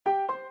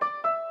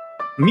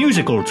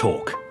Musical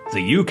Talk,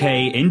 the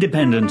UK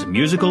independent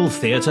musical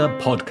theatre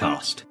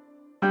podcast.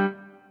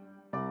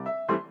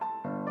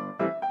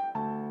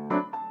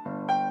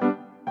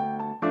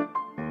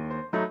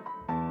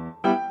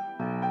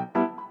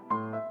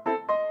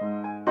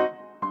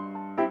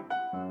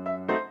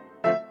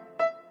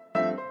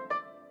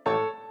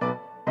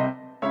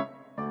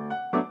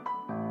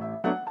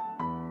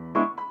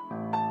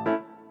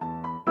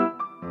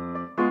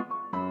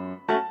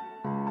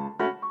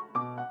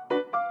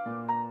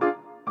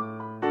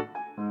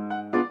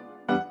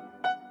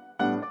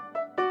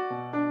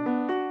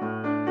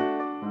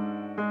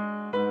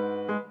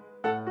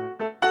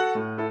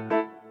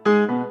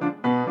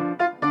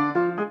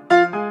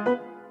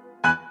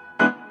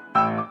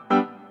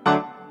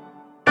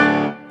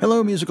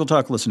 Hello, Musical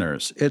Talk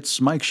listeners.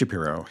 It's Mike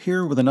Shapiro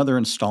here with another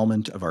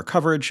installment of our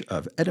coverage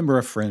of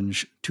Edinburgh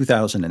Fringe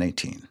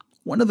 2018.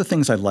 One of the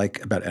things I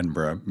like about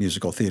Edinburgh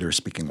musical theatre,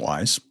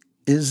 speaking-wise,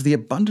 is the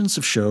abundance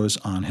of shows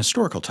on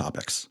historical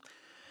topics.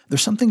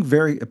 There's something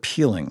very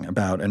appealing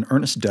about an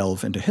earnest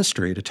delve into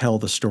history to tell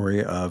the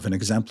story of an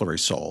exemplary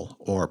soul,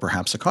 or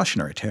perhaps a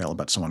cautionary tale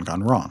about someone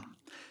gone wrong.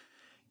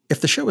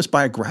 If the show is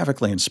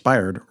biographically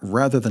inspired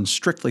rather than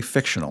strictly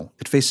fictional,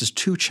 it faces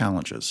two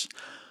challenges.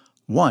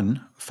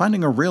 One,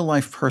 finding a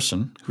real-life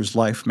person whose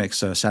life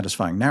makes a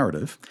satisfying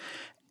narrative,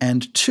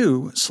 and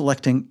two,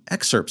 selecting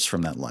excerpts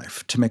from that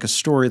life to make a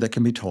story that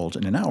can be told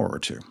in an hour or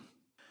two.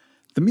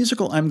 The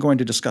musical I'm going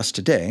to discuss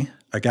today,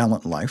 A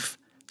Gallant Life,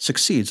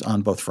 succeeds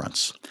on both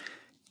fronts.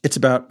 It's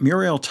about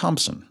Muriel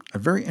Thompson, a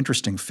very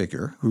interesting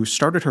figure who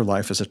started her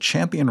life as a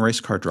champion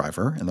racecar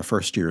driver in the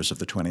first years of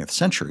the 20th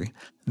century,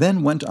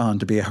 then went on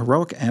to be a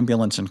heroic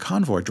ambulance and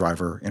convoy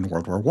driver in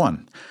World War I,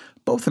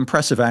 both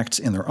impressive acts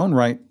in their own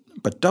right,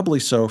 but doubly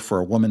so for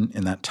a woman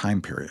in that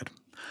time period.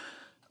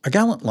 A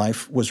Gallant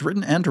Life was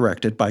written and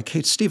directed by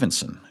Kate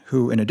Stephenson,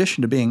 who, in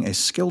addition to being a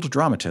skilled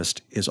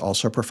dramatist, is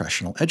also a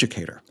professional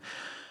educator.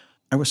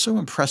 I was so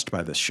impressed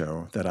by this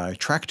show that I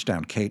tracked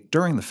down Kate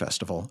during the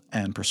festival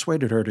and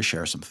persuaded her to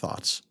share some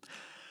thoughts.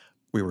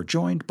 We were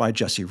joined by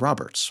Jessy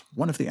Roberts,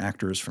 one of the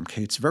actors from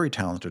Kate's very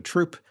talented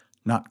troupe,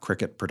 Not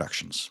Cricket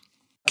Productions.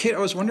 Kate, I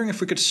was wondering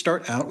if we could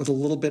start out with a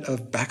little bit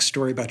of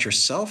backstory about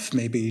yourself,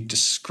 maybe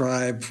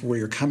describe where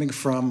you're coming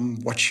from,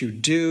 what you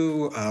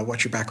do,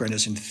 what your background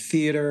is in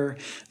theatre,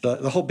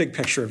 the whole big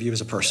picture of you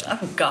as a person.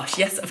 Oh gosh,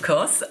 yes, of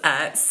course.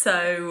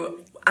 So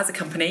as a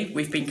company,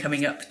 we've been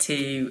coming up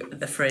to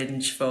the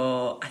Fringe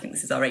for, I think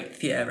this is our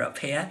 8th year up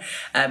here.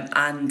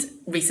 And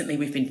recently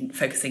we've been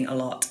focusing a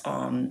lot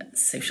on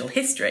social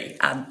history.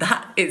 And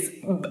that is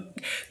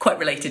quite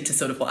related to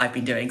sort of what I've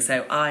been doing.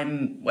 So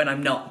when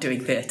I'm not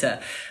doing theatre,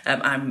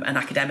 I'm an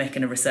academic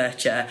and a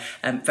researcher,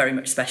 very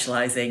much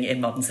specialising in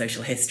modern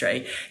social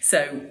history.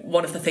 So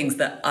one of the things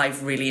that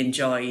I've really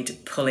enjoyed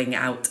pulling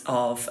out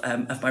of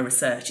my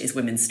research is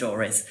women's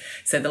stories.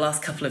 So the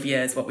last couple of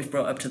years, what we've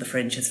brought up to the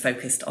Fringe has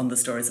focused on the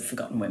stories of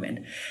forgotten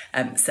women.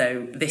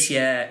 So this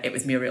year it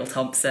was Muriel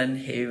Thompson,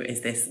 who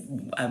is this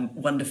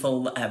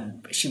wonderful,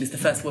 she was the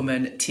first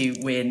woman to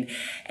win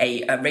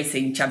a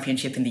racing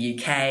championship in the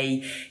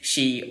UK.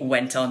 She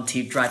went on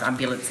to drive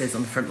ambulances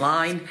on the front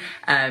line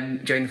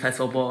during the First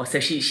World War.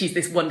 So she's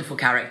this wonderful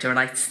character, and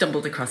I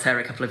stumbled across her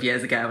a couple of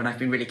years ago, and I've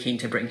been really keen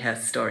to bring her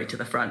story to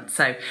the front.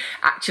 So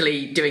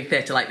actually doing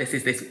theatre like this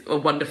is a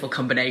wonderful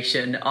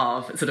combination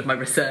of sort of my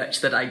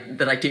research that I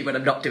do when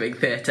I'm not doing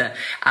theatre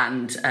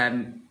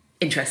and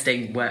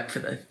interesting work for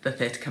the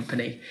theatre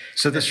company.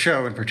 So this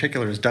show in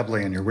particular is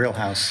doubly in your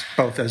wheelhouse,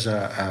 both as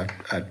a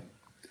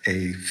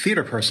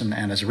theatre person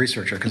and as a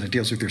researcher, because it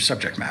deals with your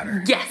subject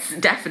matter. Yes,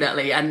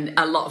 definitely, and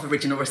a lot of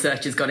original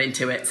research has gone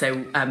into it. So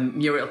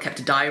Muriel kept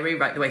a diary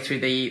right the way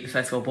through the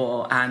First World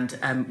War,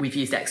 and we've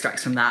used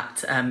extracts from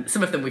that.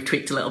 Some of them we've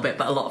tweaked a little bit,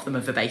 but a lot of them are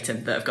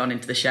verbatim that have gone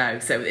into the show.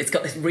 So it's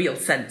got this real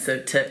sense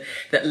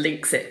that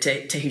links it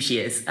to who she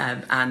is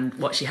and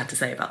what she had to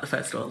say about the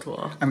First World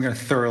War. I'm going to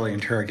thoroughly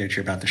interrogate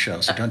you about the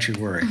show, so don't you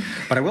worry.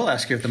 But I will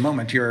ask you at the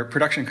moment, your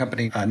production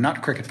company,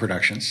 Not Cricket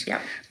Productions,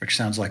 yep, which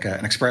sounds like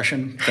an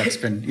expression that's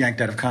been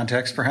yanked out of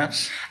context,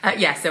 perhaps?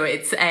 Yeah, so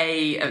it's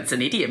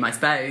an idiom, I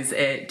suppose.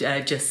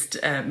 It just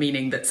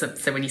meaning that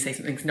so when you say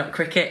something's not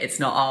cricket, it's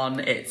not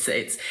on. It's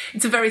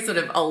a very sort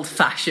of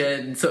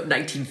old-fashioned sort of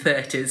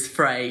 1930s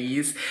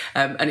phrase,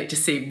 and it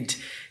just seemed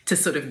to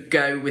sort of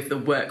go with the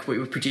work we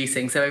were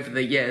producing. So over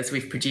the years,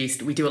 we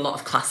do a lot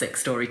of classic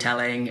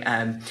storytelling.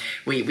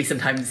 We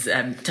sometimes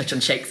touch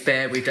on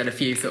Shakespeare. We've done a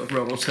few sort of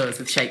rural tours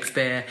with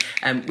Shakespeare.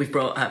 We've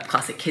brought up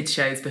classic kids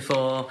shows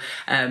before.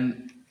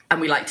 And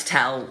we like to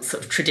tell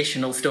sort of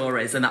traditional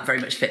stories, and that very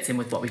much fits in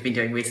with what we've been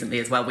doing recently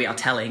as well. We are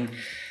telling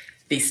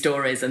these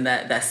stories, and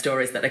they're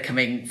stories that are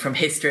coming from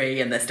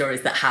history, and they're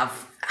stories that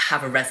have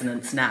a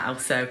resonance now.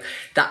 So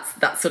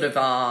that's sort of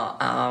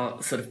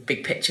our sort of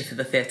big picture for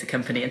the theatre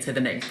company, and so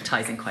the name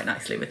ties in quite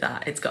nicely with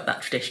that. It's got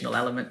that traditional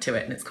element to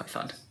it, and it's quite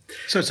fun.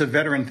 So it's a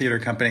veteran theatre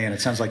company, and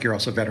it sounds like you're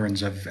also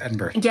veterans of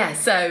Edinburgh. Yeah,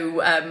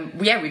 so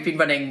we've been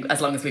running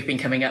as long as we've been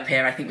coming up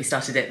here. I think we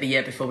started it the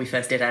year before we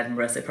first did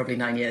Edinburgh, so probably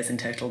 9 years in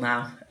total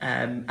now.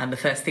 And the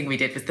first thing we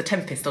did was The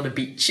Tempest on a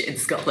beach in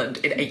Scotland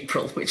in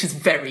April, which is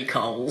very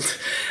cold,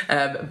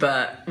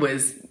 but we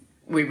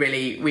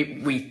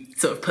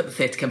sort of put the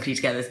theatre company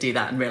together to do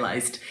that and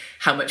realised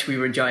how much we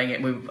were enjoying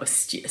it. We were a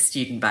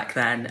student back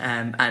then,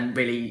 and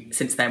really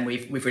since then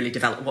we've really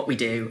developed what we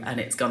do, and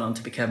it's gone on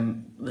to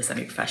become the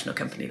semi-professional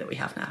company that we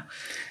have now.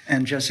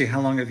 And Jessy,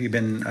 how long have you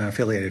been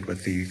affiliated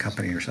with the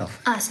company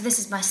yourself? So this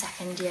is my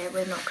second year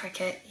with Not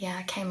Cricket. Yeah,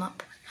 I came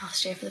up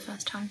last year for the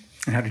first time.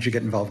 And how did you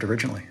get involved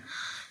originally?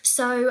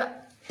 So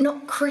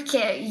Not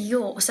Cricket,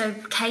 York. So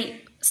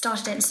Kate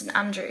started in St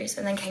Andrews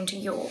and then came to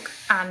York,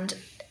 and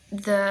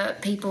the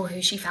people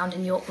who she found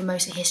in York were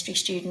mostly history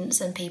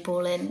students and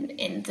people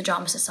in the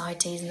drama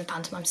societies and the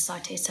pantomime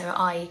societies. So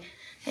I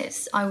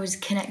was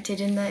connected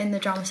in the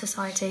drama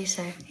society.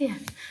 So yeah,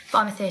 but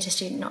I'm a theatre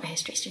student, not a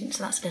history student,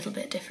 so that's a little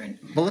bit different.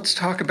 Well, let's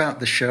talk about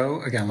the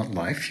show, A Gallant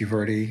Life. You've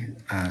already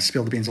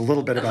spilled the beans a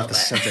little bit about the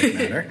subject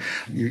matter.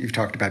 You've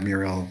talked about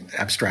Muriel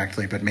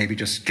abstractly, but maybe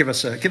just give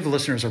the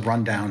listeners a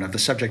rundown of the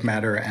subject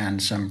matter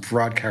and some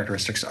broad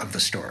characteristics of the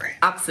story.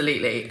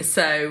 Absolutely.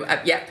 So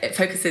it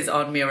focuses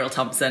on Muriel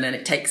Thompson, and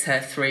it takes her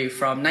through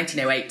from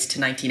 1908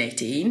 to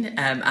 1918,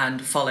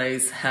 and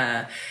follows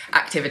her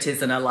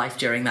activities and her life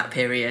during that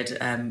period,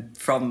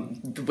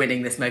 from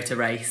winning this motor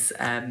race,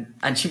 and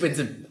she wins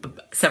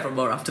several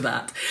more after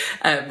that,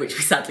 which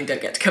we sadly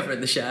don't get to cover in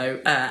the show,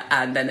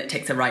 and then it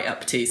takes her right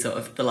up to sort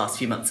of the last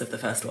few months of the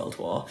First World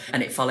War,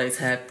 and it follows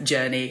her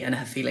journey and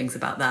her feelings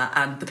about that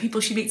and the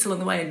people she meets along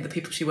the way and the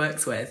people she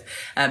works with,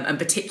 and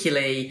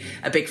particularly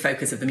a big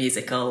focus of the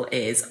musical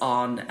is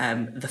on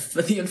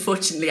the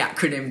unfortunately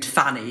acronymed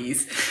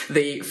Fannies,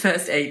 the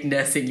First Aid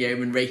Nursing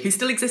Yeomanry, who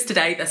still exist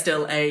today. They're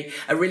still a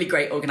really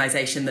great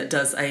organisation that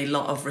does a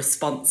lot of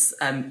response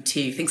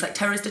to things like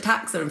terrorist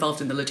attacks. They're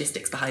involved in the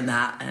logistics behind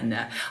that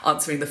and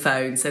answering the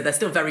phone. So they're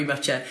still very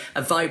much a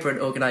vibrant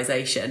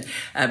organisation.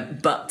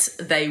 But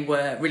they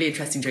were really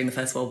interesting during the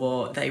First World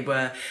War. They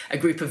were a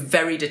group of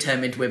very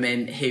determined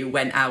women who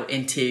went out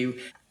into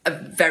a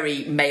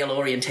very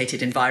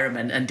male-orientated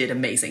environment and did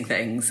amazing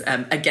things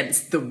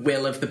against the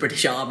will of the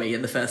British Army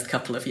in the first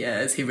couple of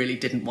years, who really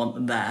didn't want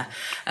them there.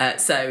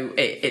 So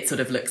it sort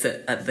of looks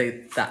at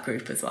that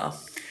group as well.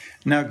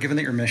 Now, given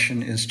that your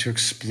mission is to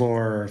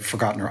explore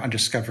forgotten or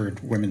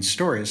undiscovered women's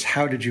stories,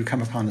 how did you come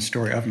upon the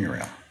story of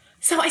Muriel?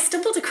 So I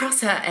stumbled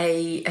across her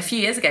a few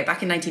years ago,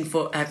 back in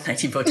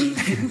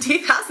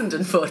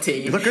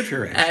 2014. You look good for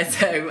your age.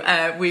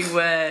 So we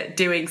were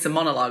doing some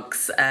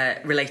monologues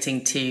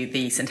relating to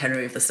the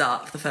centenary of the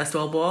start of the First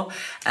World War,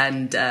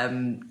 and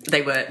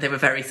they were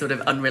very sort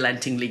of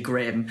unrelentingly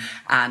grim,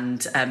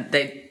 and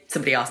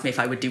somebody asked me if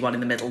I would do one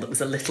in the middle that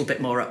was a little bit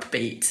more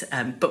upbeat,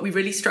 but we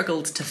really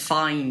struggled to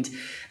find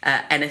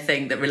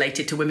anything that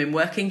related to women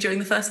working during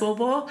the First World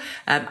War,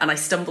 and I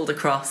stumbled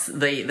across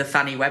the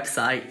Fanny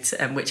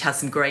website, which has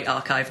some great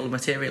archival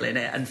material in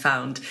it, and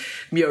found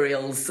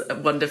Muriel's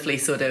wonderfully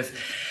sort of...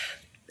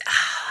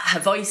 her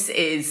voice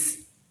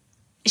is...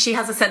 She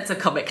has a sense of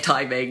comic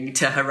timing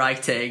to her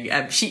writing.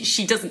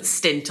 She doesn't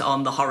stint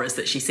on the horrors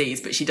that she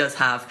sees, but she does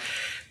have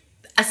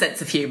a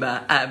sense of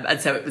humour, and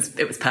so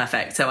it was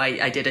perfect. So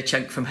I did a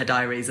chunk from her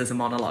diaries as a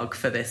monologue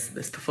for this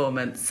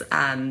performance,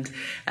 and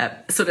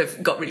sort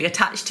of got really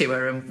attached to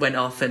her and went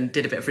off and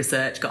did a bit of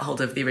research, got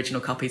hold of the original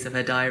copies of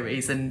her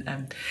diaries,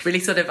 and really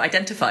sort of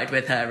identified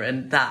with her,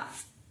 and that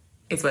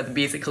is where the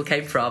musical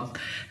came from.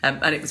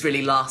 And it was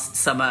really last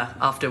summer,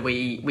 after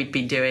we'd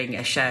been doing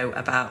a show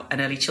about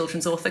an early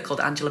children's author called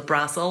Angela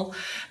Brazel,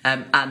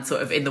 and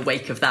sort of in the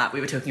wake of that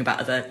we were talking about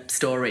other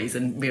stories,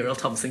 and Muriel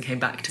Thompson came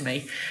back to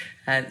me.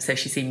 So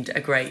she seemed a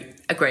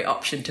great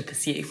option to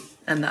pursue,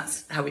 and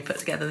that's how we put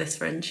together this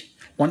Fringe.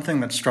 One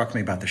thing that struck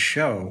me about the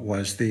show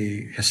was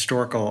the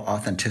historical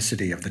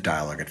authenticity of the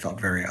dialogue. It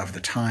felt very of the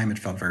time, it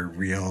felt very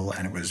real,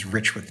 and it was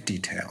rich with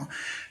detail.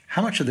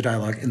 How much of the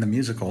dialogue in the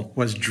musical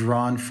was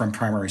drawn from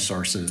primary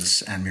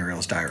sources and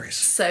Muriel's diaries?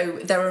 So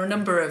there are a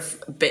number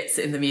of bits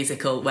in the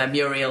musical where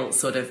Muriel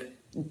sort of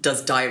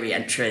does diary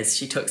entries.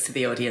 She talks to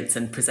the audience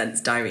and presents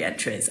diary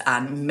entries,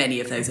 and many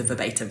of those are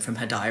verbatim from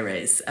her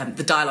diaries.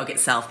 The dialogue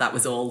itself, that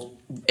was all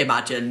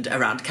imagined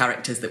around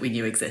characters that we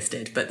knew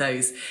existed, but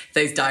those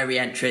diary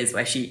entries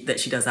that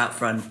she does out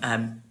front,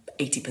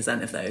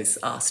 80% of those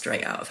are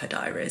straight out of her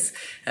diaries,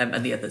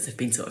 and the others have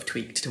been sort of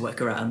tweaked to work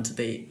around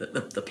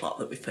the plot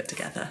that we've put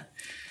together.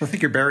 I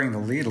think you're bearing the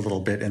lead a little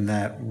bit in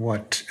that.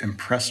 What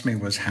impressed me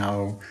was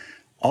how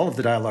all of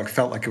the dialogue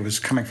felt like it was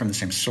coming from the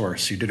same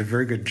source. You did a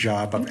very good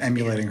job of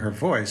emulating her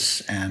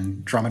voice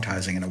and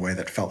dramatizing in a way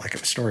that felt like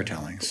it was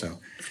storytelling. So,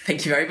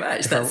 thank you very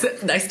much.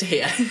 That's nice to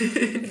hear.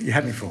 You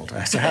had me fooled.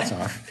 So hats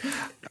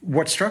off.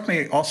 What struck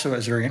me also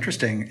as very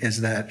interesting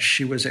is that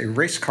she was a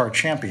race car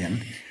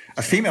champion,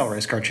 a female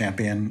race car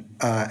champion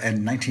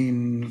in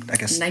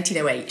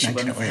 1908. She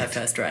won her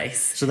first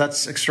race. So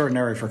that's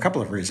extraordinary for a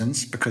couple of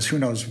reasons, because who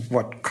knows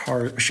what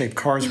shape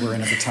cars were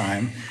in at the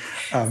time.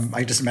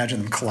 I just imagine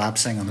them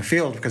collapsing on the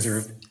field because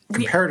they're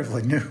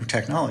comparatively new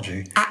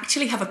technology.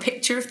 Actually have a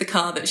picture of the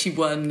car that she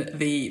won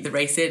the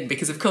race in,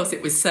 because of course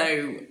it was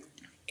so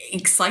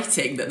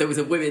exciting that there was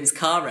a women's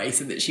car race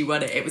and that she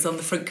won it. It was on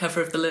the front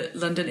cover of the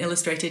London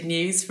Illustrated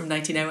News from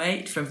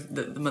 1908, from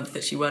the month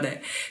that she won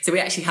it. So we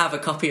actually have a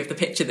copy of the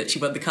picture that she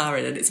won the car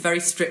in, and it's a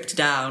very stripped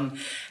down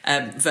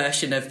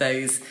version of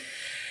those,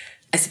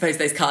 I suppose,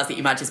 those cars that you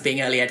imagine as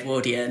being early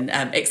Edwardian,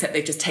 except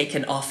they've just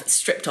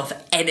stripped off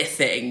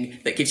anything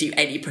that gives you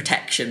any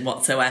protection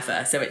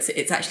whatsoever. So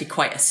it's actually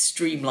quite a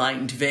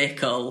streamlined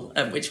vehicle,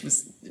 which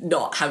was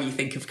not how you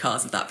think of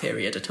cars of that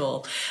period at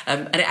all.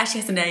 And it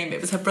actually has a name. It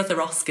was her brother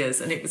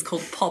Oscar's, and it was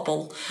called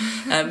Pobble.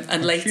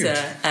 And later,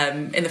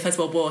 in the First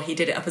World War, he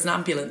did it up as an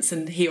ambulance,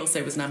 and he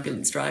also was an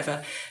ambulance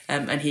driver.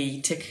 And he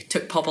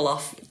took Pobble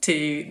off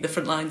to the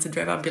front lines and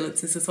drove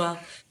ambulances as well.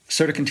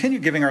 So to continue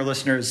giving our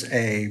listeners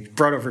a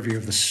broad overview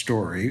of the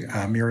story,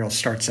 Muriel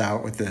starts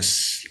out with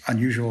this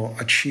unusual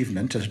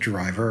achievement as a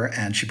driver,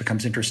 and she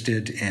becomes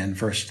interested in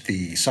first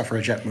the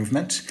suffragette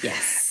movement.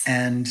 Yes.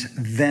 And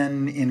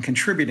then in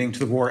contributing to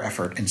the war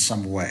effort in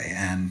some way.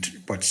 And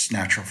what's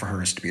natural for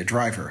her is to be a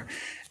driver.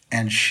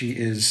 And she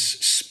is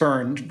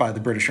spurned by the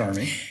British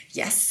Army.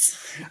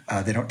 Yes.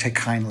 They don't take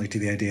kindly to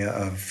the idea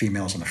of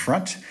females on the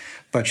front.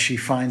 But she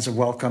finds a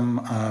welcome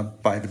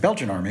by the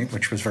Belgian army,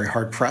 which was very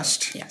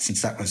hard-pressed,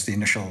 since that was the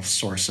initial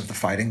source of the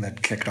fighting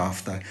that kicked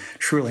off the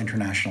truly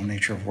international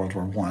nature of World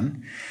War I.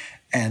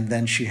 And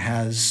then she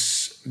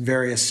has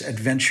various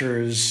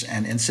adventures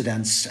and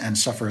incidents and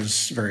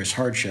suffers various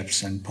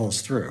hardships and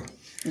pulls through.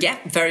 Yeah,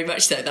 very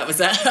much so. That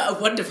was a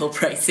wonderful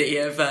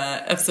précis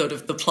of sort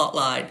of the plot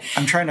line.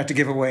 I'm trying not to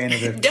give away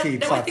any of the key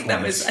plot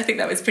points. I think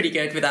that was pretty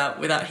good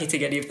without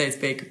hitting any of those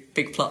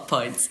big plot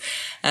points.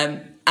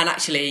 And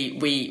actually,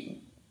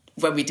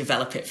 when we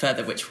develop it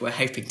further, which we're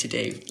hoping to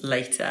do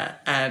later,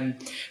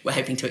 we're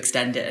hoping to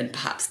extend it and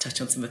perhaps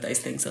touch on some of those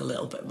things a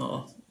little bit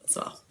more as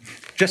well.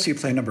 Jessy, you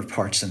play a number of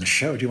parts in the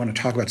show. Do you want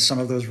to talk about some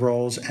of those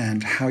roles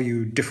and how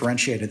you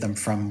differentiated them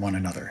from one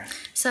another?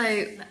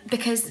 So,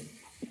 because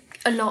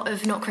a lot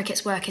of Not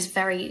Cricket's work is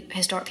very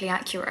historically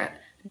accurate,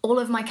 all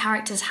of my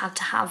characters had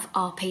to have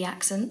RP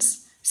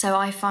accents. So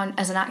I found,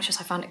 as an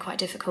actress, I found it quite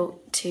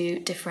difficult to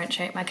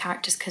differentiate my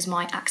characters because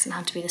my accent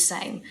had to be the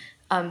same.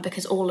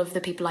 Because all of the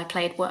people I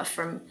played were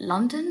from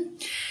London.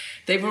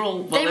 They were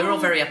all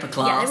very upper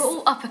class. Yeah, they were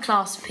all upper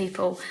class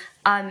people.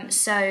 But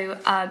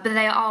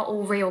they are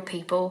all real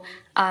people.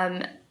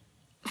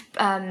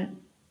 Pethick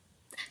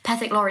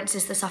Lawrence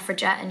is the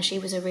suffragette, and she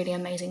was a really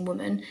amazing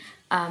woman,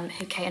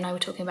 who Kate and I were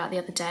talking about the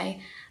other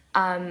day.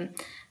 And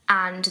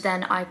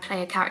then I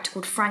play a character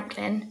called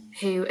Franklin,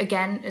 who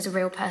again is a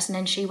real person,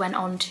 and she went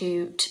on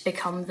to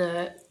become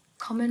the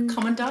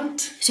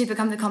commandant. To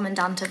become the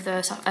commandant of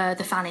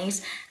the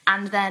Fannies.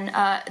 And then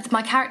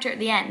my character at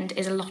the end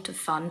is a lot of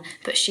fun,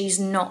 but she's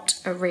not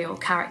a real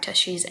character.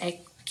 She's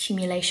a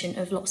accumulation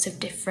of lots of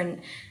different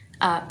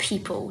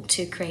people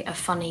to create a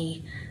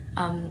funny...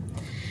 kind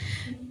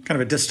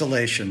of a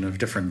distillation of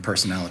different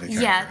personality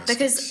characteristics. Yeah,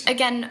 because,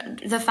 again,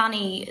 the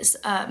Fannies'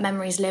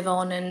 memories live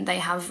on and they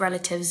have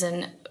relatives,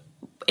 and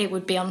it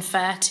would be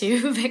unfair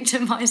to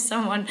victimise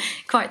someone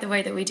quite the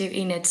way that we do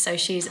Enid, so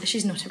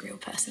she's not a real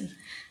person.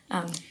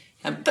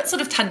 But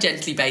sort of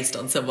tangentially based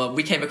on someone.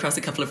 We came across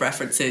a couple of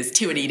references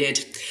to an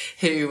Enid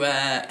who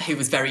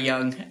was very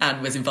young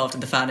and was involved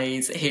in the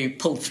Fannies, who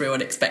pulled through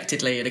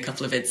unexpectedly in a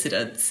couple of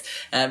incidents,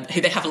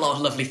 who they have a lot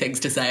of lovely things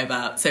to say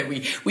about. So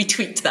we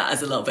tweaked that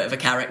as a little bit of a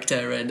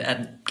character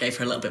and gave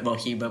her a little bit more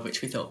humour,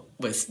 which we thought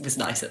was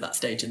nice at that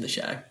stage in the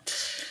show.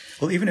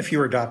 Well, even if you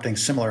were adopting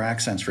similar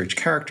accents for each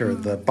character,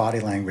 the body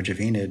language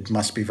of Enid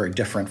must be very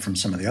different from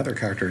some of the other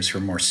characters who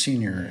are more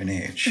senior in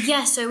age.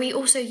 Yeah, so we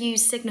also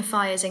use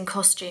signifiers in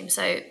costume.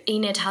 So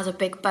Enid has a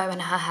big bow in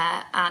her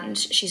hair and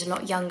she's a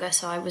lot younger,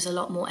 so I was a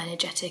lot more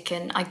energetic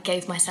and I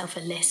gave myself a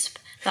lisp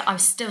that I'm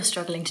still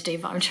struggling to do,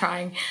 but I'm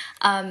trying.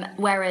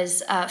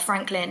 Whereas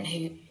Franklin,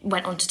 who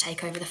went on to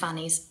take over the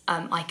Fannies,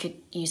 I could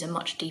use a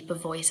much deeper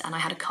voice, and I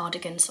had a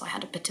cardigan, so I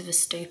had a bit of a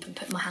stoop and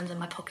put my hands in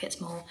my pockets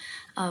more.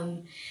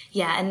 And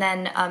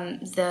then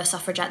the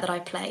suffragette that I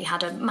play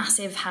had a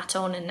massive hat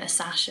on and a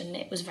sash, and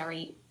it was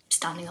very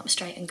standing up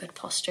straight and good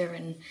posture.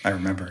 And I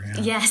remember,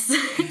 yeah. Yes.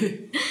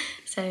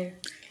 So...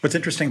 What's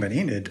interesting about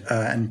Enid,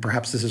 and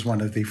perhaps this is one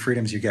of the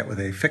freedoms you get with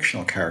a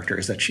fictional character,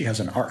 is that she has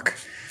an arc.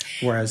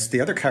 Whereas the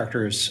other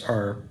characters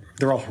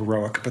they're all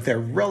heroic, but they're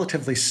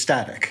relatively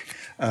static.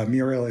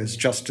 Muriel is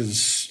just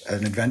as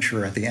an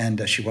adventurer at the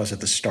end as she was at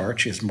the start.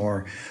 She has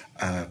more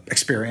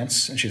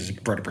experience and she has a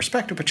broader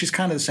perspective, but she's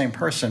kind of the same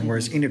person,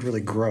 whereas Enid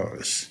really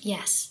grows.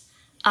 Yes.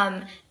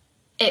 I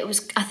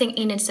think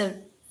Enid's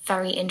a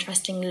very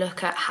interesting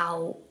look at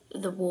how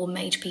the war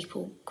made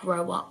people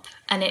grow up.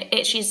 And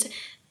she's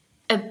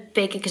a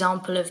big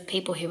example of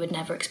people who would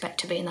never expect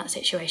to be in that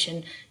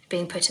situation,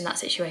 being put in that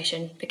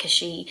situation, because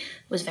she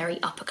was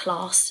very upper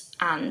class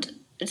and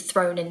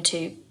thrown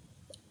into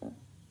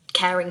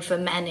caring for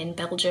men in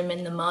Belgium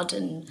in the mud,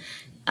 and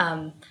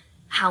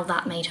how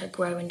that made her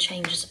grow and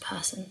change as a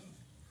person.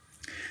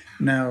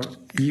 Now,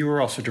 you were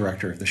also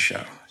director of the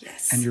show.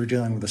 Yes. And you were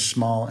dealing with a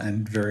small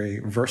and very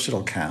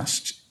versatile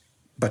cast,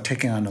 but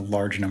taking on a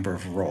large number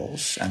of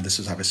roles. And this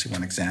is obviously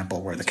one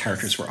example where the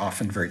characters were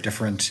often very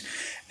different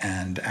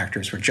and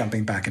actors were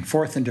jumping back and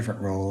forth in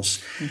different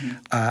roles.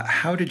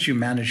 How did you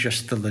manage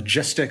just the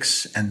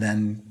logistics and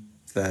then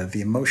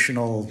the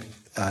emotional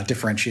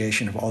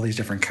differentiation of all these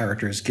different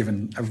characters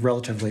given a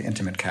relatively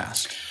intimate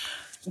cast?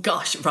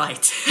 Gosh,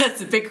 right.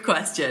 That's a big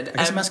question. I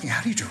guess I'm asking,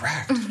 how do you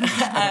direct? I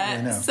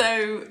don't really know.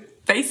 So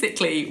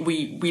basically,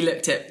 we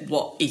looked at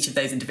what each of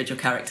those individual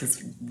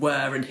characters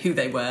were and who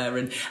they were.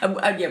 And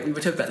yeah, we were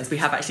talking about this. We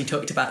have actually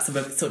talked about some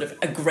of sort of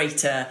a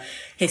greater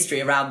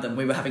history around them.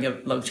 We were having a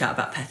long chat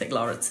about Pethick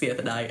Lawrence the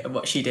other night and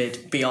what she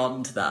did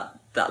beyond that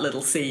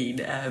little scene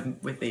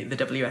with the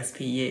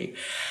WSPU.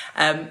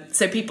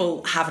 So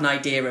people have an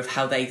idea of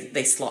how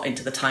they slot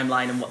into the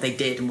timeline and what they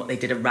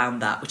did around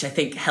that, which I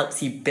think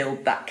helps you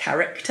build that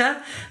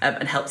character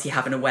and helps you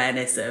have an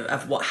awareness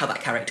of how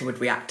that character would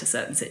react to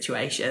certain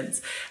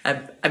situations.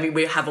 I mean,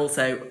 we have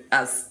also,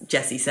 as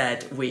Jessy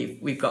said,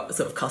 we've got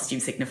sort of costume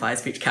signifiers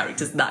for each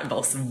character, and that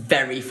involves some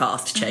very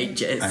fast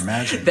changes. I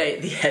imagine.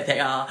 They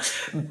are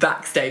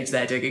backstage,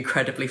 they're doing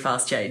incredibly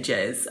fast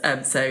changes.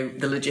 So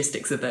the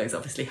logistics of those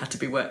obviously had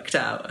to be worked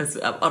out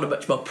on a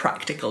much more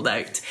practical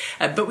note.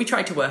 But we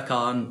tried to work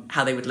on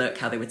how they would look,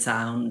 how they would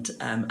sound,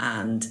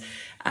 and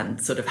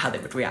sort of how they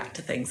would react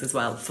to things as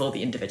well for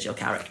the individual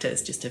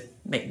characters, just to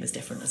make them as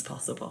different as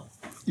possible.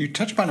 You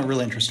touch upon a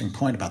really interesting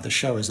point about the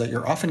show, is that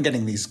you're often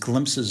getting these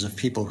glimpses of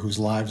people whose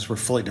lives were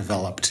fully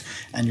developed,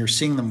 and you're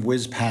seeing them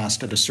whiz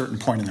past at a certain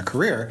point in their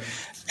career.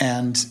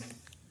 And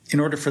in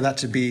order for that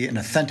to be an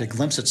authentic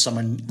glimpse at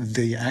someone,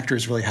 the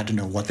actors really had to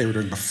know what they were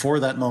doing before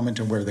that moment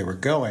and where they were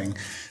going,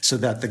 so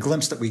that the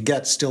glimpse that we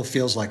get still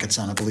feels like it's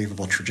on a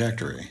believable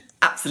trajectory.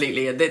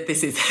 Absolutely, and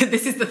this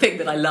is the thing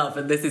that I love,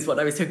 and this is what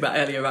I was talking about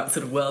earlier about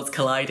sort of worlds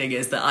colliding,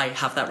 is that I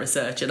have that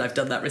research and I've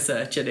done that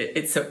research, and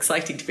it's so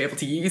exciting to be able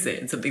to use it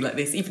in something like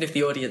this. Even if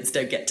the audience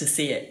don't get to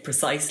see it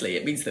precisely,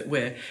 it means that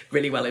we're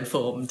really well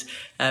informed,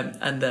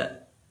 and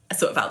that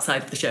sort of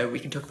outside of the show we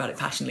can talk about it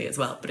passionately as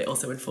well, but it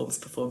also informs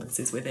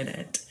performances within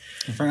it.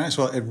 Very nice.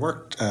 Well, it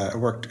worked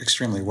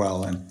extremely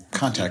well in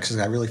context,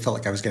 because I really felt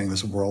like I was getting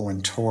this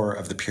whirlwind tour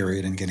of the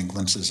period and getting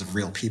glimpses of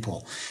real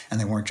people, and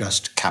they weren't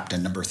just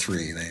Captain Number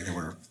 3. They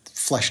were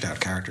fleshed out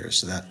characters.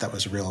 So that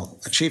was a real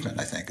achievement,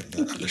 I think, of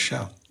the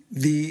show.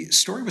 The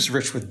story was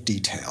rich with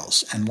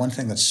details, and one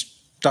thing that's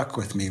stuck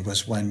with me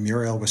was when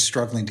Muriel was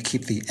struggling to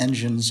keep the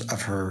engines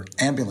of her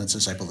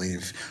ambulances, I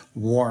believe,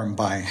 warm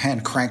by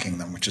hand cranking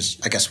them, which is,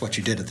 I guess, what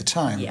you did at the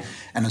time. Yeah.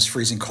 And it was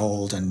freezing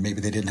cold, and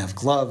maybe they didn't have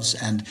gloves.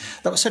 And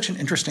that was such an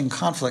interesting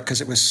conflict because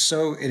it was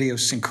so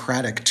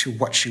idiosyncratic to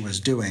what she was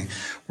doing.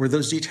 Were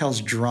those details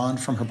drawn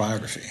from her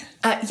biography?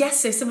 Yes,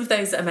 so some of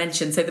those are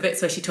mentioned. So the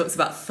bits where she talks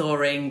about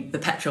thawing the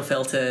petrol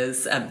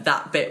filters,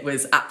 that bit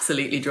was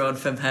absolutely drawn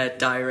from her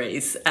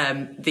diaries.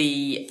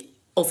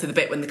 Also, the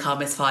bit when the car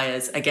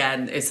misfires,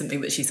 again, is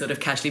something that she sort of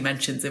casually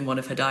mentions in one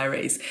of her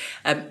diaries.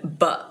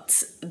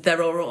 But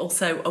there are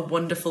also a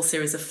wonderful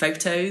series of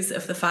photos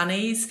of the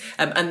Fannies.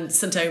 And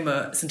St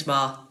Omar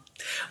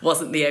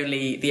wasn't the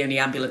only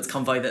ambulance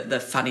convoy that the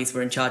Fannies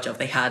were in charge of.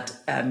 They had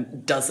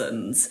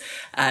dozens.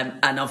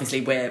 And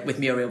obviously, with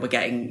Muriel, we're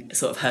getting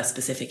sort of her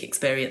specific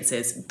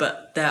experiences.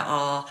 But there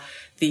are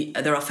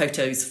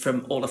photos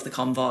from all of the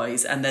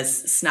convoys, and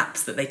there's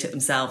snaps that they took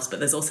themselves, but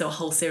there's also a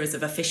whole series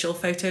of official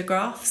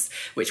photographs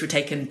which were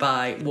taken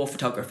by war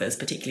photographers,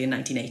 particularly in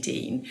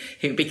 1918,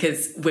 who,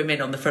 because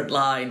women on the front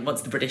line,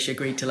 once the British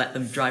agreed to let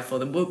them drive for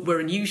them,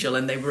 were unusual,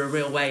 and they were a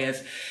real way of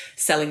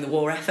selling the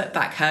war effort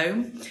back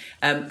home.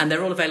 And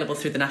they're all available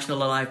through the National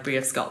Library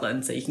of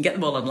Scotland, so you can get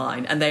them all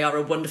online, and they are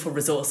a wonderful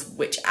resource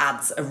which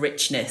adds a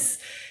richness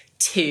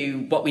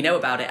to what we know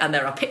about it. And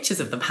there are pictures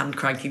of them hand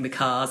cranking the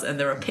cars, and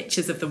there are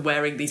pictures of them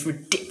wearing these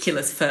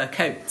ridiculous fur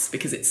coats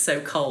because it's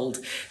so cold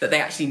that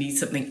they actually need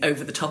something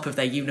over the top of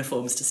their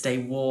uniforms to stay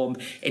warm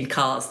in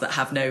cars that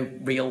have no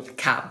real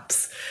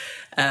cabs.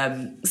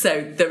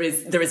 So there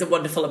is a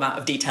wonderful amount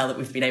of detail that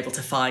we've been able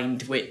to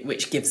find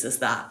which gives us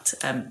that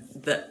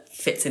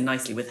fits in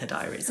nicely with her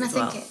diaries as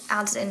well. And I think it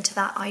adds into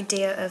that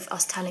idea of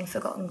us telling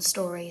forgotten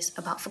stories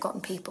about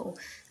forgotten people,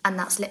 and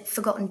that's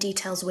forgotten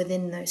details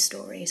within those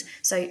stories.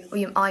 So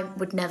I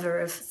would never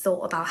have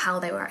thought about how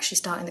they were actually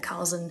starting the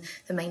cars and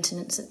the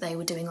maintenance that they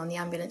were doing on the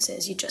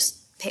ambulances. You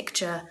just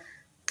picture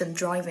them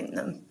driving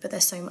them, but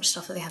there's so much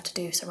stuff that they have to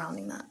do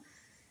surrounding that.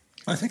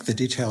 I think the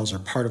details are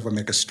part of what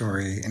make a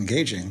story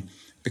engaging,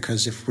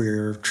 because if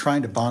we're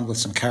trying to bond with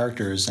some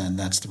characters and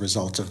that's the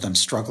result of them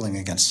struggling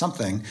against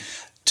something,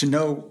 to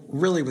know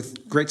really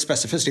with great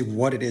specificity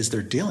what it is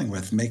they're dealing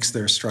with makes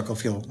their struggle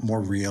feel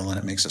more real, and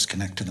it makes us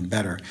connect to them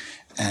better.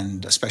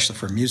 And especially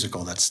for a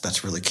musical,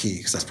 that's really key,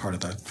 because that's part of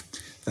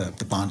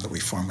the bond that we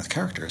form with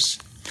characters.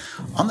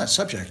 On that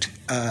subject,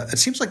 it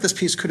seems like this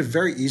piece could have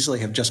very easily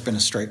have just been a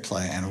straight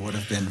play and it would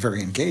have been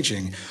very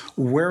engaging.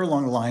 Where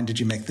along the line did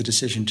you make the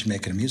decision to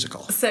make it a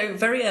musical? So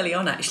very early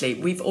on, actually,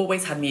 we've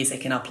always had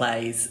music in our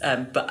plays,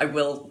 but I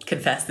will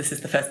confess this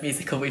is the first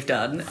musical we've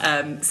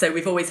done. So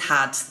we've always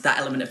had that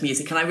element of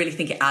music, and I really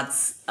think it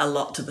adds a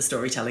lot to the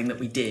storytelling that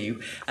we do.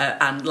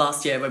 And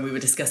last year, when we were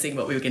discussing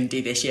what we were going to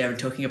do this year and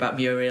talking about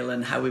Muriel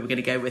and how we were going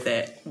to go with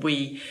it,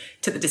 we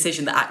took the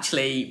decision that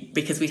actually,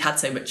 because we'd had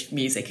so much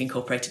music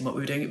incorporated in what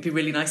we were doing, it'd be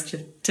really nice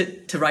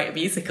to write a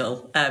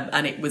musical.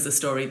 And it was a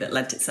story that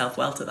lent itself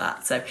well to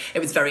that. So it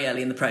was very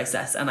early in the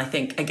process. And I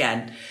think,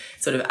 again,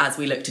 sort of as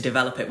we look to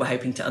develop it, we're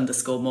hoping to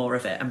underscore more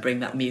of it and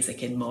bring that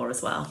music in more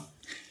as well.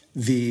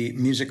 The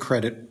music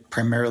credit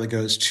primarily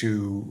goes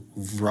to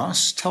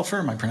Ross Telfer.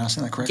 Am I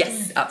pronouncing that correctly?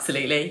 Yes,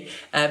 absolutely.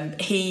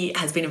 He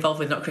has been involved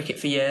with Not Cricket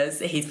for years.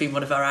 He's been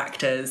one of our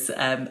actors,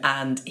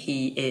 and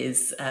he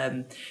is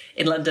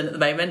in London at the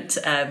moment,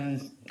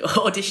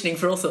 auditioning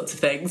for all sorts of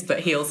things, but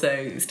he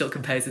also still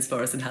composes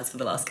for us and has for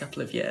the last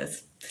couple of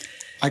years.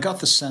 I got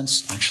the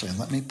sense, actually,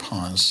 let me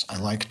pause. I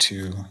like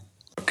to,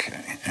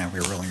 okay, and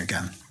we're rolling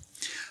again.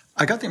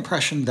 I got the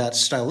impression that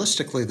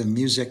stylistically the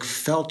music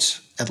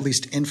felt at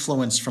least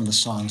influenced from the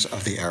songs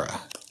of the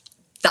era.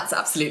 That's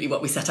absolutely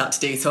what we set out to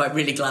do, so I'm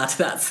really glad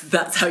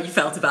that's how you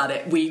felt about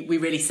it. We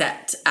really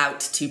set out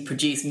to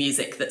produce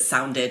music that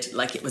sounded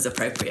like it was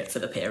appropriate for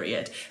the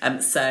period.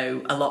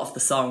 So a lot of the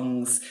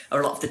songs,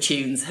 or a lot of the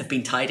tunes, have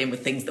been tied in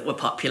with things that were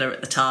popular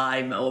at the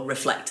time or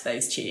reflect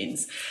those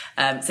tunes.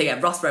 So yeah,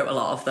 Ross wrote a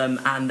lot of them,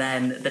 and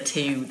then the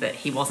two that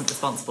he wasn't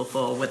responsible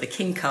for were The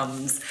King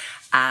Comes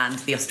and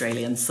the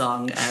Australian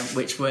song,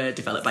 which were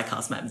developed by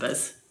cast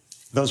members.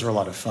 Those were a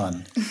lot of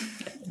fun.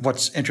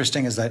 What's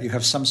interesting is that you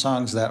have some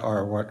songs that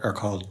are what are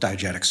called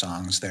diegetic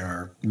songs. They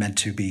are meant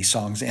to be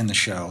songs in the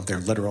show. They're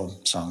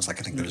literal songs, like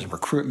I think there's a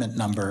recruitment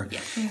number.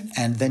 Yeah.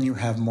 And then you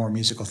have more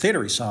musical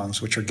theater-y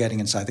songs, which are getting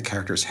inside the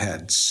characters'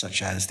 heads,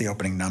 such as the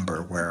opening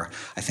number, where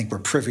I think we're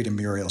privy to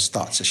Muriel's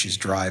thoughts as she's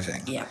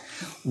driving. Yeah.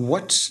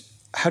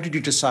 How did you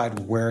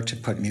decide where to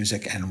put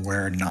music and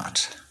where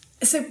not?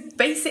 So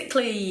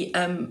basically,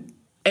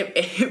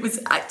 it was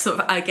sort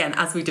of, again,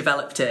 as we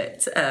developed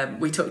it,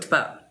 we talked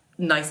about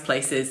nice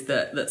places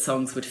that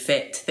songs would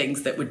fit,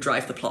 things that would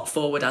drive the plot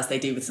forward, as they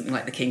do with something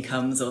like The King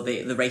Comes or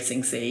the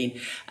racing scene.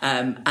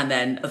 And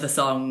then other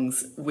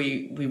songs,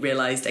 we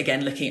realised,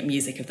 again, looking at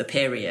music of the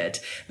period,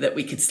 that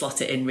we could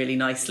slot it in really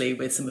nicely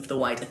with some of the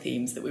wider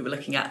themes that we were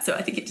looking at. So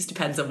I think it just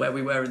depends on where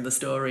we were in the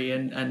story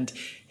and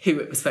who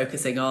it was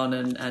focusing on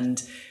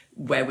and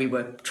where we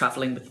were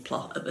travelling with the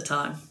plot at the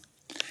time.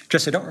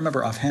 Jess, I don't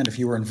remember offhand if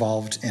you were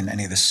involved in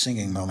any of the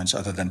singing moments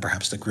other than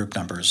perhaps the group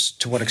numbers.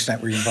 To what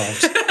extent were you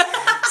involved?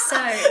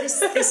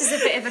 So this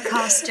is a bit of a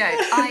cast joke.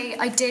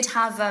 I did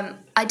have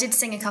I did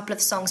sing a couple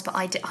of songs, but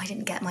I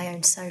didn't get my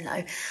own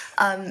solo.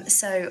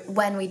 So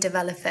when we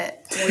develop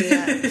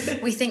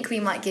it, we think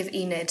we might give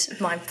Enid,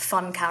 my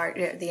fun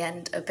character at the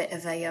end, a bit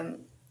of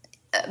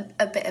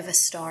a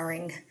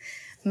starring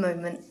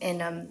moment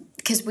in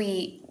because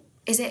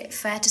is it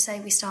fair to say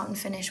we start and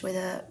finish with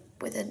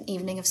an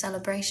evening of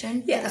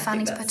celebration that the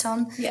Fannings put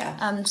on?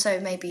 Yeah. So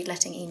maybe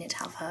letting Enid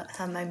have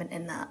her moment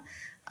in that.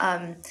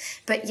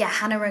 But yeah,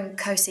 Hannah and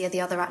Kosi are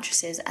the other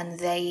actresses, and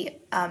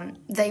they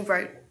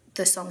wrote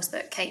the songs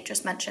that Kate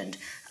just mentioned.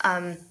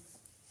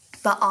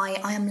 But I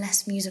am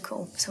less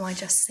musical, so I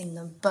just sing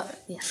them.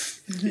 But yeah.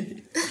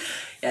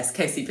 Yes,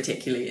 Kosi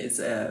particularly is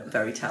a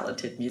very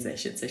talented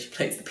musician. So she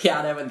plays the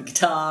piano and the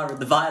guitar and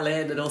the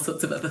violin and all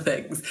sorts of other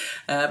things.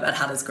 And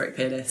Hannah's a great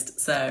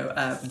pianist. So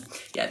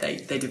yeah,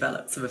 they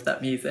developed some of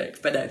that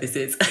music. But no, this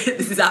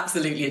is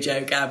absolutely a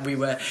joke. And we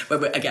were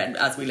again,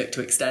 as we look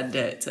to extend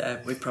it,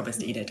 we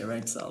promised Enid her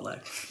own solo.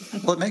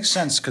 Well, it makes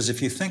sense, because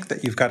if you think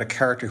that you've got a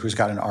character who's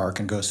got an arc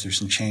and goes through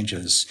some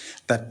changes,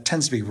 that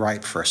tends to be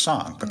ripe for a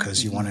song,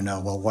 because you want to know,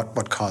 well,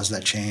 what caused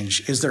that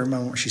change? Is there a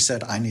moment where she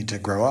said, I need to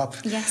grow up?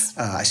 Yes.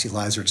 I see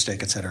lives are at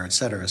stake, et cetera, et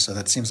cetera. So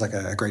that seems like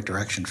a great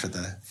direction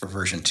for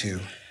version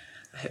 2.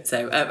 I hope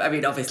so. I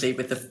mean, obviously,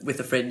 with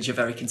the Fringe, you're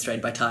very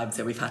constrained by time,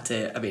 so we've had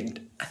to. I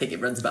mean, I think it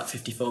runs about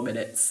 54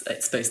 minutes.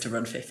 It's supposed to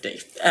run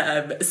 50.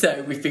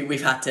 So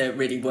we've had to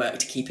really work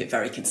to keep it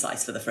very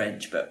concise for the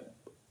Fringe, but.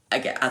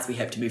 Again, as we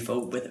hope to move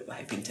forward with it, we're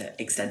hoping to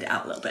extend it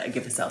out a little bit and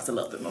give ourselves a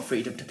little bit more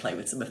freedom to play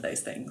with some of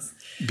those things.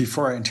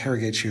 Before I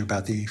interrogate you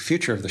about the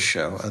future of the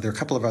show, there are a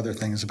couple of other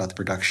things about the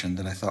production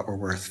that I thought were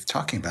worth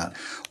talking about.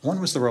 One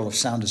was the role of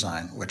sound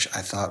design, which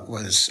I thought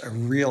was a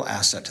real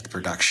asset to the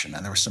production.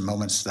 And there were some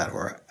moments that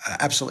were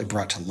absolutely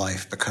brought to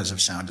life because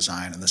of sound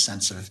design and the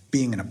sense of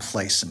being in a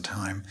place and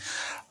time.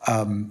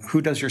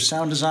 Who does your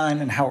sound design,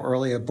 and how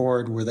early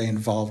aboard were they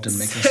involved in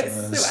making some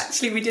of those? So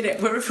actually we did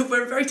it. We're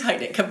a very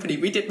tight-knit company.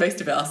 We did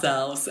most of it ourselves.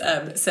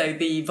 So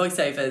the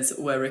voiceovers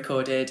were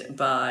recorded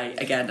by,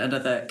 again,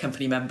 another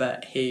company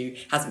member who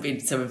hasn't been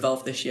so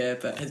involved this year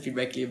but has been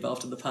regularly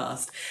involved in the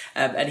past.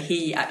 And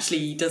he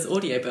actually does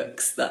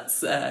audiobooks.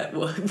 That's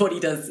what he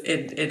does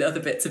in other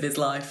bits of his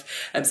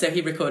life. So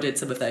he recorded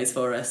some of those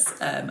for us.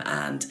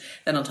 And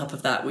then on top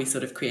of that, we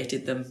sort of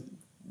created them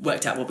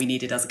worked out what we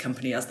needed as a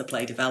company as the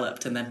play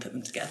developed, and then put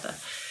them together.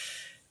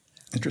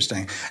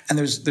 Interesting. And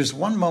there's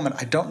one moment,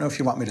 I don't know if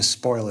you want me to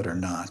spoil it or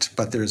not,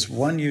 but there's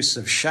one use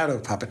of shadow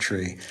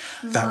puppetry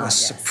that was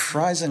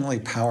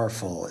surprisingly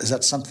powerful. Is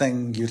that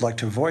something you'd like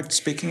to avoid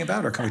speaking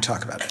about, or can we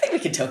talk about it? I think we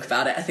can talk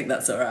about it. I think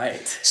that's all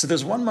right. So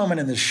there's one moment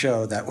in this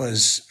show that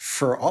was,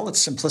 for all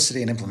its simplicity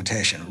and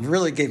implementation,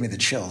 really gave me the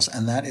chills,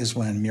 and that is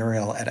when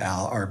Muriel et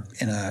al. Are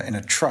in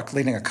a truck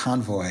leading a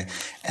convoy,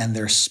 and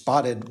they're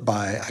spotted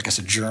by, I guess,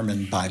 a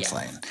German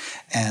biplane. Yeah.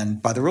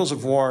 And by the rules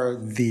of war,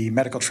 the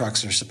medical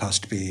trucks are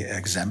supposed to be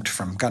exempt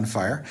from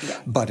gunfire,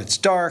 but it's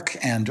dark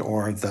and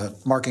or the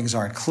markings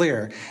aren't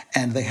clear,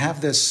 and they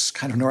have this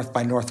kind of north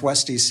by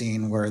northwesty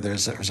scene where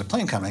there's a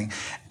plane coming,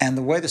 and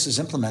the way this is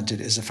implemented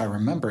is, if I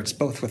remember, it's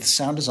both with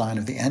sound design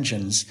of the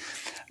engines,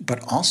 but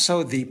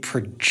also the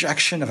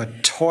projection of a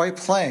toy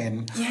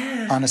plane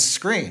on a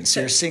screen.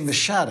 So you're seeing the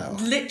shadow.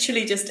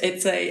 Literally just,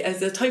 it's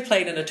a toy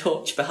plane and a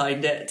torch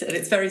behind it. And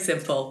it's very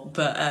simple.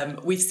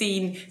 But we've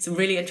seen some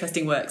really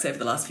interesting works over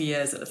the last few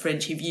years at the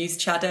Fringe who've used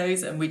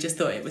shadows. And we just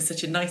thought it was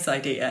such a nice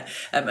idea.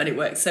 And it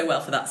worked so well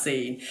for that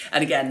scene.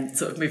 And again,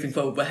 sort of moving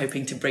forward, we're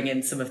hoping to bring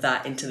in some of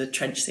that into the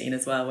trench scene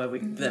as well, where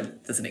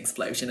there's an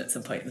explosion at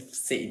some point in the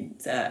scene,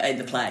 in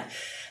the play.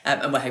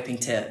 And we're hoping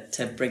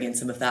to bring in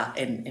some of that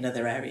in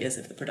other areas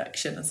of the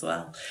production as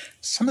well.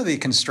 Some of the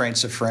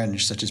constraints of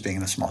Fringe, such as being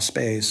in a small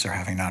space or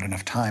having not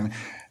enough time,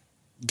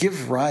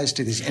 give rise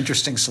to these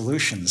interesting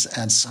solutions,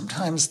 and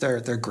sometimes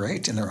they're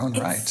great in their own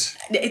right.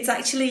 It's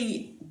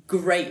actually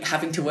great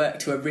having to work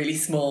to a really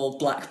small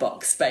black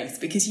box space,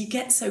 because you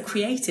get so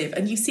creative,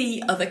 and you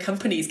see other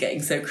companies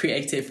getting so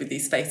creative with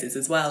these spaces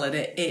as well, and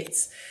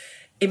it's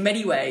in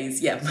many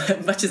ways,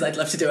 much as I'd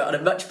love to do it on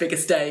a much bigger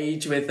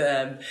stage with,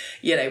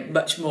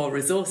 much more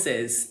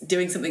resources,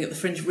 doing something at the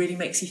Fringe really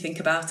makes you think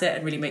about it,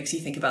 and really makes you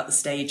think about the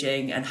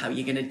staging and how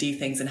you're going to do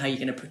things and how you're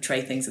going to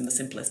portray things in the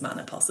simplest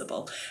manner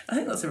possible. I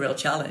think that's a real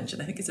challenge,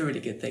 and I think it's a really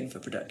good thing for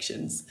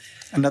productions.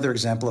 Another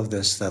example of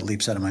this that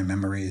leaps out of my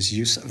memory is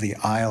use of the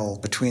aisle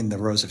between the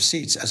rows of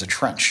seats as a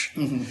trench,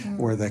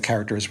 where the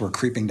characters were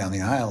creeping down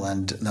the aisle,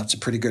 and that's a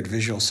pretty good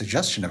visual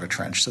suggestion of a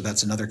trench. So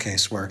that's another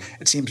case where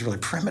it seems really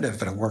primitive,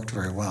 but it worked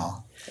very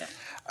well.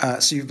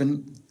 So you've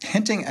been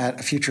hinting at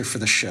a future for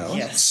the show.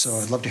 Yes. So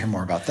I'd love to hear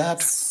more about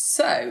that.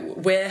 So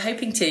we're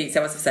hoping to, as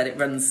I've said, it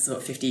runs sort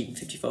of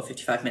 54,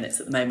 55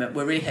 minutes at the moment.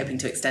 We're really hoping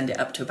to extend it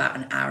up to about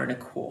an hour and a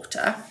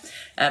quarter.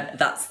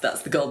 That's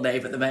the golden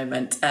age at the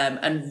moment.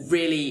 And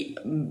really,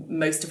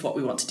 most of what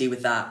we want to do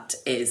with that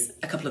is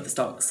a couple of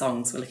the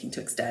songs we're looking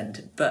to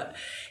extend, but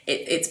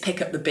it's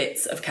pick up the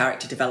bits of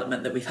character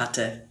development that we've had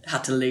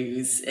to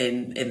lose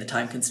in the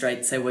time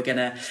constraints. So we're going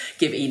to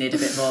give Enid a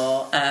bit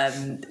more.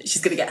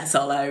 She's going to get her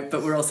solo,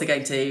 but we're also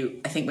going to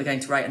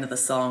write another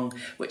song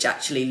which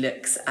actually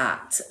looks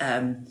at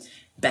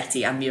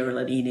Betty and Muriel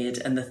and Enid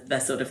and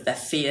their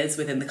fears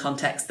within the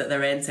context that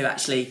they're in. So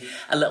actually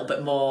a little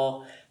bit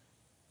more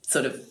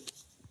sort of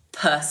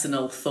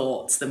personal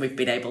thoughts than we've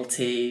been able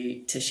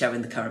to show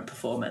in the current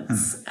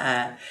performance.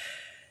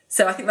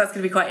 So I think that's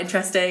going to be quite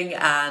interesting,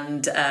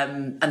 and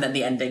then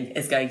the ending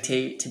is going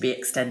to be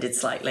extended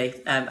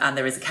slightly, and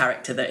there is a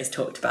character that is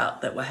talked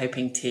about that we're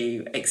hoping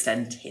to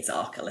extend his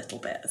arc a little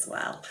bit as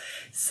well.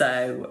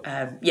 So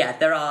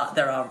there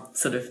are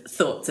sort of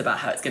thoughts about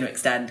how it's going to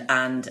extend,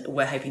 and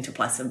we're hoping to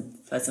apply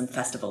for some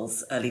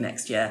festivals early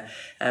next year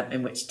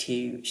in which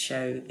to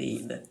show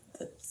the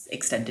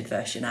extended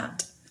version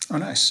at. Oh,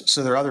 nice.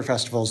 So there are other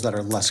festivals that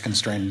are less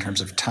constrained in terms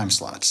of time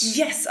slots.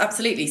 Yes,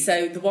 absolutely.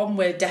 So the one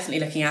we're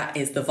definitely looking at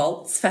is the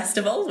Vaults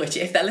Festival, which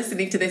if they're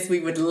listening to this, we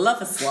would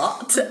love a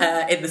slot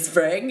in the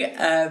spring.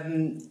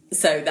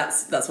 So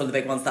that's one of the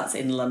big ones. That's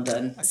in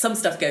London. Some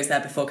stuff goes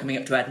there before coming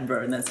up to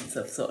Edinburgh, and then some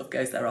stuff sort of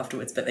goes there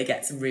afterwards, but they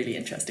get some really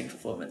interesting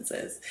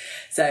performances.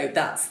 So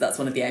that's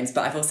one of the aims.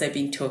 But I've also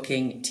been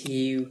talking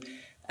to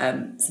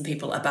some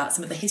people about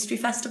some of the history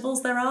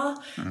festivals there are,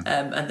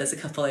 and there's a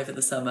couple over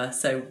the summer,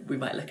 so we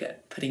might look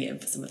at putting it in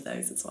for some of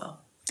those as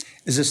well.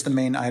 Is this the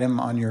main item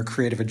on your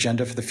creative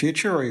agenda for the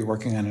future, or are you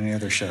working on any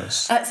other shows?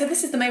 So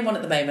this is the main one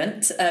at the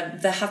moment.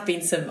 There have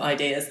been some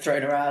ideas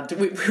thrown around.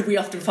 We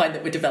often find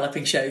that we're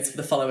developing shows for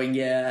the following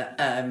year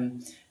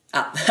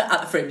at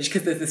the Fringe,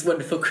 because there's this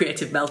wonderful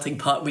creative melting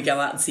pot. We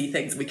go out and see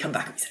things, and we come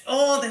back and we say,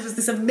 oh, there was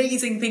this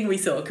amazing thing we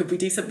saw. Could we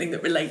do something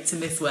that relates in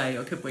this way,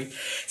 or could we?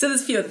 So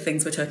there's a few other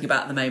things we're talking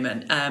about at the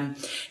moment.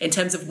 In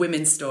terms of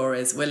women's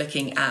stories, we're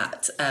looking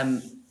at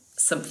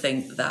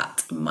something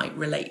that might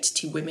relate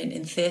to women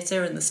in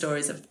theatre and the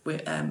stories of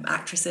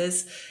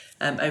actresses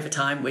over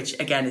time, which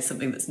again is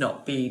something that's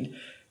not been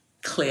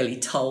clearly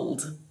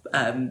told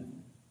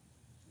on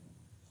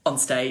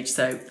stage.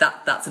 So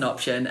that's an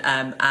option.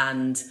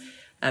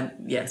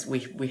 Yes,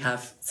 we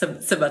have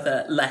some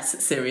other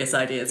less serious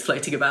ideas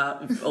floating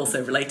about,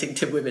 also relating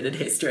to women in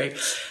history.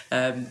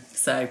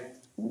 So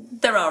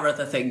there are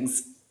other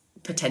things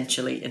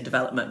potentially in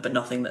development, but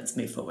nothing that's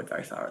moved forward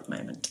very far at the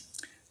moment.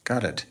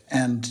 Got it.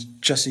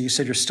 And Jessy, you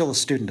said you're still a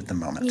student at the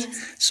moment.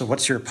 Yes. So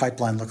what's your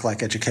pipeline look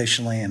like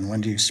educationally, and when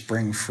do you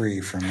spring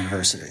free from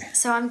university?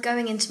 So I'm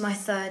going into my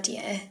third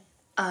year,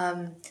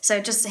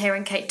 So just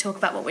hearing Kate talk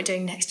about what we're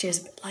doing next year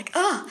is a bit like,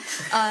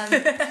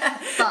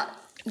 but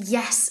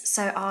yes,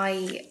 so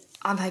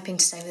I'm hoping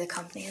to stay with the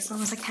company as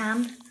long as I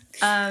can.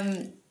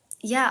 I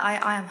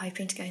am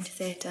hoping to go into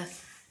theatre,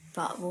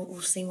 but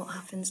we'll see what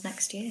happens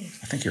next year.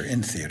 I think you're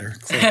in theatre,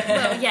 clearly.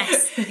 Well,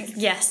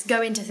 yes,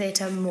 go into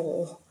theatre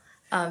more.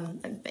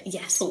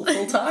 Yes.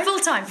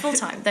 Full-time?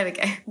 Full-time, there we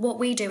go. What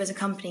we do as a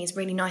company is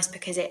really nice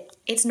because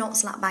it's not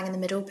slap bang in the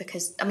middle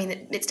because, I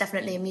mean, it's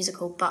definitely a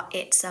musical, but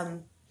it's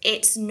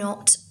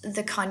not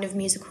the kind of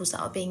musicals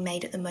that are being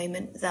made at the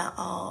moment that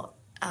are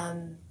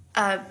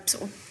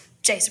sort of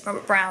Jessy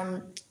Roberts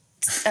Brown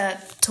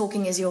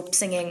talking as you're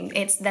singing.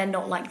 They're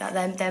not like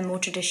that. They're more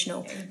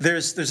traditional.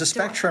 There's a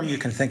spectrum you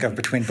can think of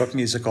between book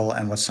musical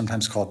and what's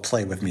sometimes called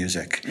play with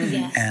music.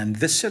 Yes. And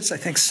this sits, I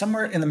think,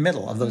 somewhere in the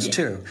middle of those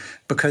two,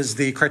 because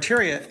the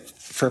criteria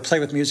for play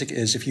with music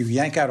is if you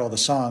yank out all the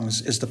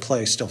songs, is the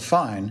play still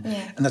fine?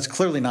 Yeah. And that's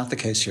clearly not the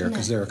case here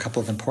because there are a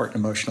couple of important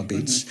emotional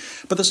beats.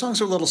 But the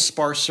songs are a little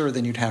sparser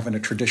than you'd have in a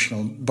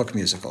traditional book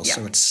musical.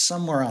 So it's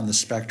somewhere on the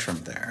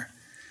spectrum there.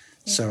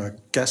 Yeah. So I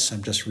guess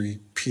I'm just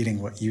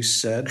repeating what you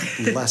said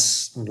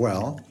less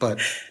well, but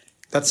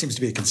that seems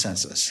to be a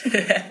consensus.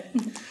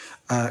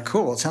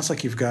 Cool. Well, it sounds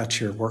like you've got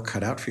your work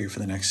cut out for you for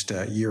the next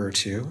year or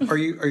two. Are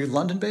you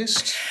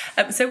London-based?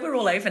 So we're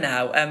all over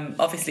now.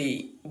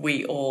 Obviously,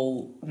 we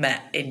all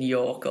met in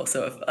York, or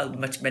sort of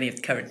many of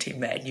the current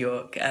team met in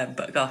York.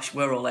 But gosh,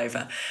 we're all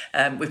over.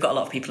 We've got a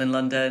lot of people in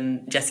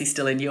London. Jessy's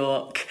still in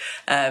York.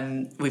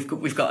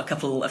 We've got a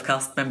couple of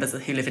cast members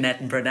who live in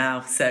Edinburgh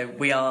now. So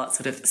we are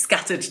sort of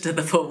scattered to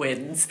the four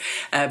winds.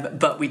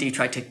 But we do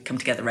try to come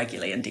together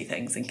regularly and do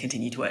things and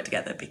continue to work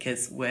together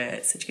because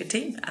we're such a good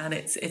team, and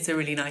it's a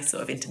really nice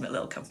sort of intimate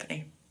little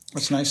company.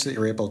 It's nice that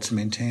you're able to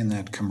maintain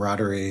that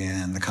camaraderie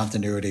and the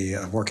continuity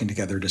of working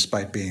together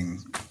despite being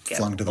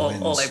flung to the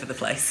winds. All over the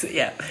place,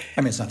 yeah.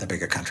 I mean, it's not that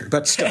big a country,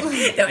 but still.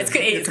 No, it's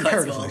quite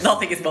small.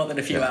 Nothing is more than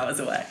a few hours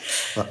away.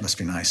 That must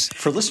be nice.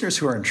 For listeners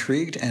who are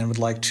intrigued and would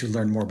like to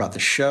learn more about the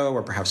show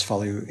or perhaps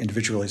follow you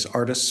individually as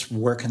artists,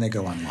 where can they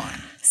go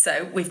online?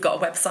 So we've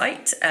got a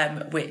website,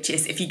 which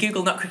is, if you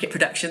Google Not Cricket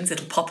Productions,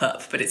 it'll pop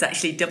up, but it's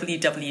actually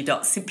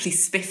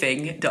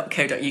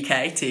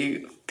www.simplyspiffing.co.uk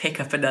to pick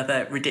up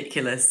another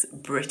ridiculous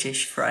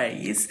British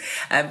phrase.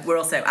 We're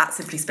also at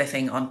Simply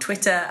Spiffing on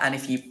Twitter, and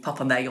if you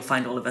pop on there, you'll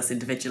find all of us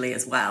individually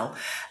as well.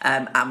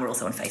 And we're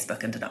also on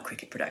Facebook under Not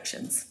Cricket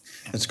Productions.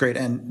 That's great.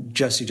 And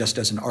Jessy, just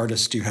as an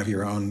artist, do you have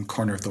your own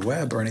corner of the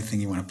web or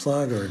anything you want to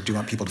plug, or do you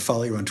want people to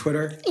follow you on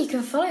Twitter? You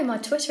can follow my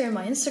Twitter and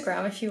my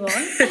Instagram if you want.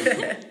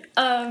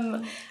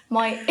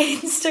 My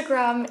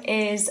Instagram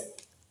is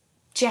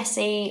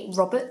Jessy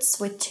Roberts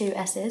with 2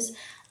 S's.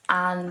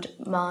 And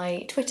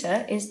my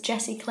Twitter is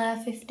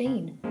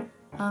JessyClaire15.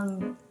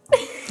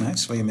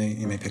 Nice. Well, you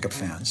may pick up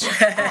fans.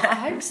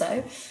 I hope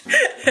so.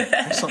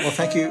 Excellent. Well,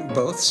 thank you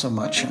both so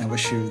much. I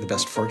wish you the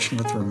best fortune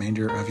with the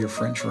remainder of your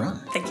Fringe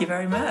run. Thank you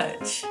very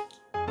much.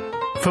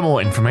 For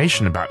more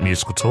information about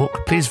Musical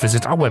Talk, please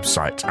visit our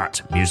website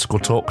at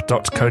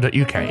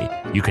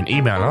musicaltalk.co.uk. You can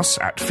email us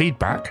at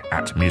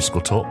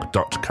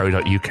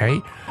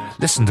feedback@musicaltalk.co.uk,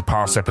 listen to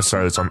past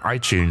episodes on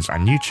iTunes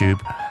and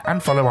YouTube,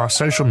 and follow our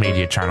social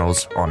media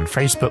channels on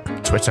Facebook,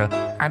 Twitter,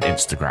 and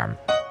Instagram.